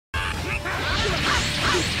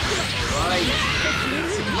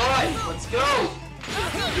5. Let's go.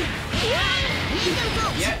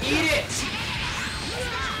 Yeah, eat it.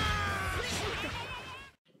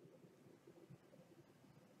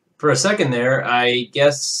 For a second there, I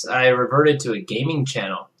guess I reverted to a gaming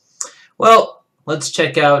channel. Well, let's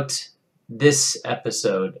check out this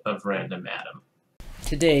episode of Random Adam.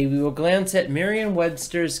 Today we will glance at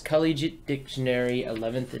Merriam-Webster's Collegiate Dictionary,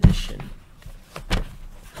 11th edition.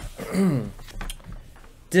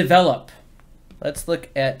 Develop. Let's look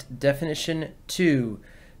at definition 2.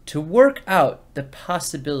 To work out the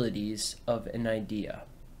possibilities of an idea.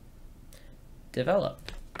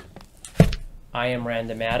 Develop. I am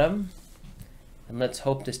Random Adam, and let's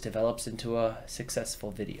hope this develops into a successful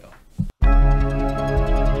video.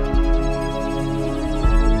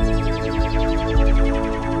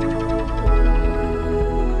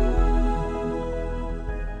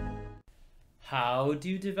 How do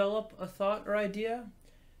you develop a thought or idea?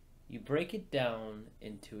 You break it down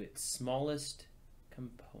into its smallest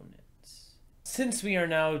components. Since we are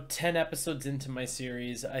now 10 episodes into my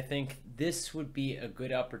series, I think this would be a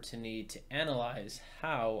good opportunity to analyze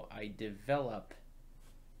how I develop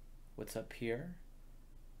what's up here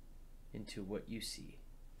into what you see.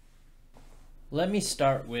 Let me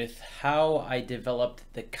start with how I developed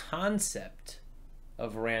the concept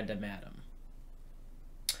of Random Adam.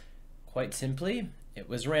 Quite simply, it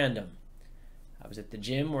was random. I was at the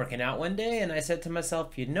gym working out one day and I said to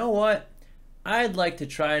myself, you know what? I'd like to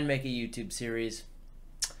try and make a YouTube series.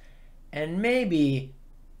 And maybe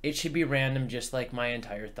it should be random just like my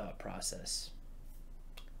entire thought process.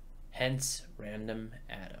 Hence, Random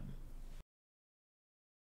Adam.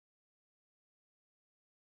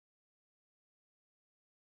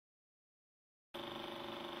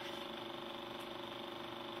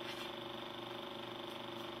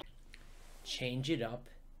 Change it up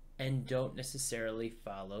and don't necessarily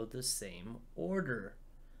follow the same order.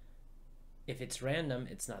 If it's random,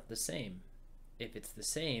 it's not the same. If it's the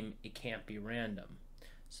same, it can't be random.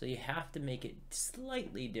 So you have to make it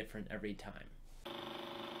slightly different every time.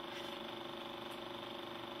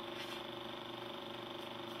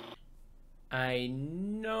 I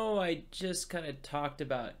know I just kind of talked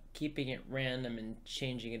about keeping it random and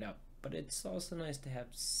changing it up, but it's also nice to have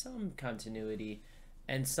some continuity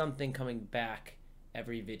and something coming back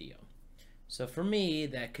every video. So for me,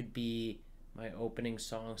 that could be my opening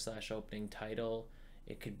song / opening title.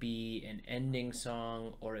 It could be an ending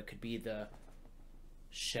song, or it could be the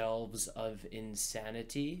Shelves of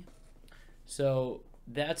Insanity. So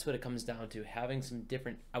that's what it comes down to, having some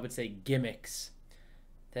different, I would say, gimmicks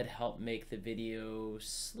that help make the video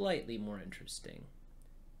slightly more interesting.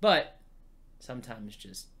 But sometimes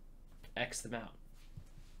just X them out.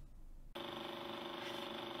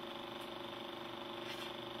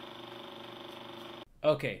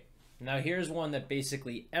 Okay, now here's one that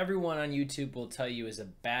basically everyone on YouTube will tell you is a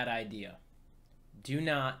bad idea. Do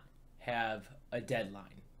not have a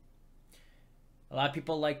deadline. A lot of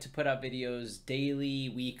people like to put out videos daily,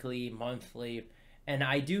 weekly, monthly, and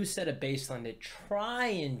I do set a baseline to try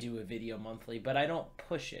and do a video monthly, but I don't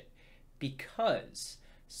push it because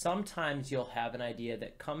sometimes you'll have an idea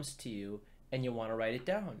that comes to you and you want to write it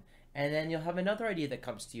down. And then you'll have another idea that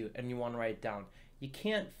comes to you and you want to write it down. You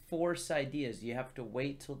can't force ideas. You have to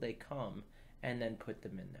wait till they come and then put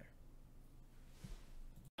them in there.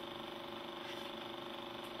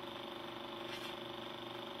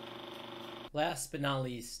 Last but not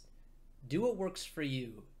least, do what works for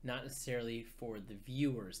you, not necessarily for the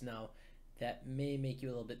viewers. Now, that may make you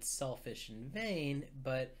a little bit selfish and vain,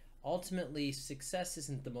 but ultimately, success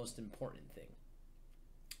isn't the most important thing.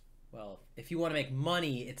 Well, if you want to make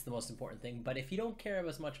money, it's the most important thing, but if you don't care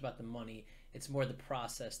as much about the money, it's more the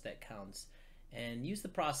process that counts, and use the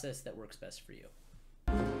process that works best for you.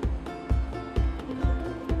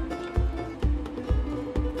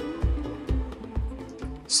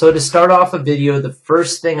 So to start off a video, the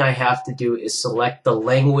first thing I have to do is select the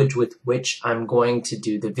language with which I'm going to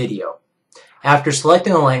do the video. After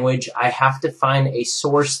selecting a language, I have to find a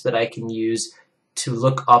source that I can use to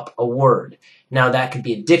look up a word. Now that could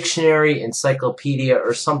be a dictionary, encyclopedia,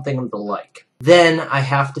 or something of the like. Then I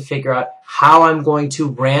have to figure out how I'm going to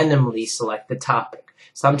randomly select the topic.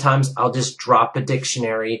 Sometimes I'll just drop a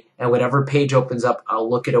dictionary and whatever page opens up, I'll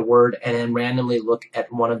look at a word and then randomly look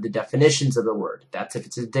at one of the definitions of the word. That's if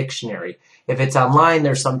it's a dictionary. If it's online,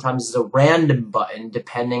 there's sometimes a random button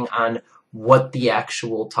depending on what the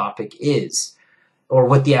actual topic is or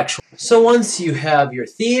what the actual. So once you have your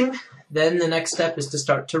theme, then the next step is to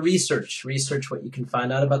start to research what you can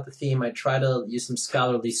find out about the theme. I try to use some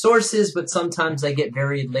scholarly sources, but sometimes I get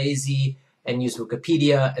very lazy and use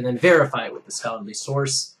Wikipedia and then verify it with the scholarly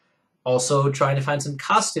source. Also trying to find some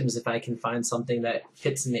costumes if I can find something that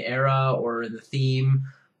fits in the era or in the theme.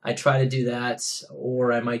 I try to do that,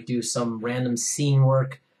 or I might do some random scene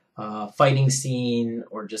work, fighting scene,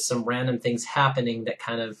 or just some random things happening that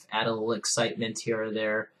kind of add a little excitement here or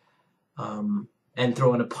there, and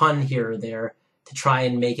throw in a pun here or there to try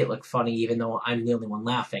and make it look funny even though I'm the only one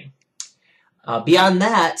laughing. Beyond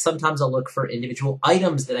that, sometimes I'll look for individual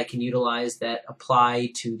items that I can utilize that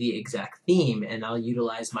apply to the exact theme, and I'll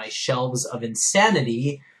utilize my shelves of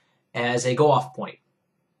insanity as a go-off point.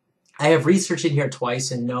 I have research in here twice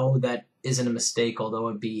and know that isn't a mistake, although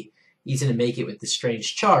it'd be easy to make it with this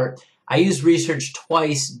strange chart. I use research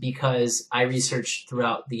twice because I researched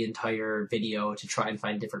throughout the entire video to try and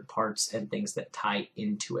find different parts and things that tie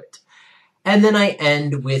into it. And then I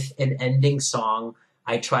end with an ending song.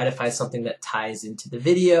 I try to find something that ties into the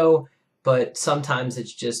video, but sometimes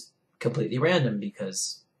it's just completely random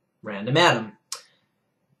because random Adam.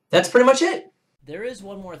 That's pretty much it. There is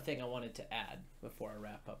one more thing I wanted to add before I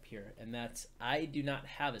wrap up here, and that's I do not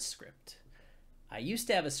have a script. I used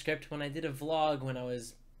to have a script when I did a vlog when I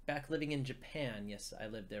was back living in Japan. Yes, I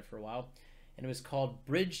lived there for a while, and it was called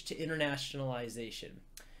Bridge to Internationalization.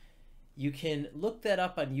 You can look that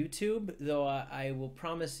up on YouTube, though I will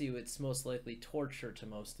promise you it's most likely torture to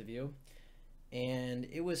most of you. And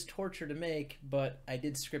it was torture to make, but I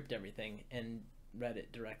did script everything and read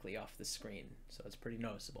it directly off the screen, so it's pretty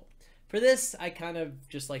noticeable. For this, I kind of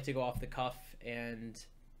just like to go off the cuff, and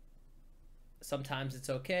sometimes it's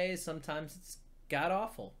okay, sometimes it's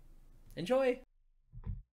god-awful. Enjoy!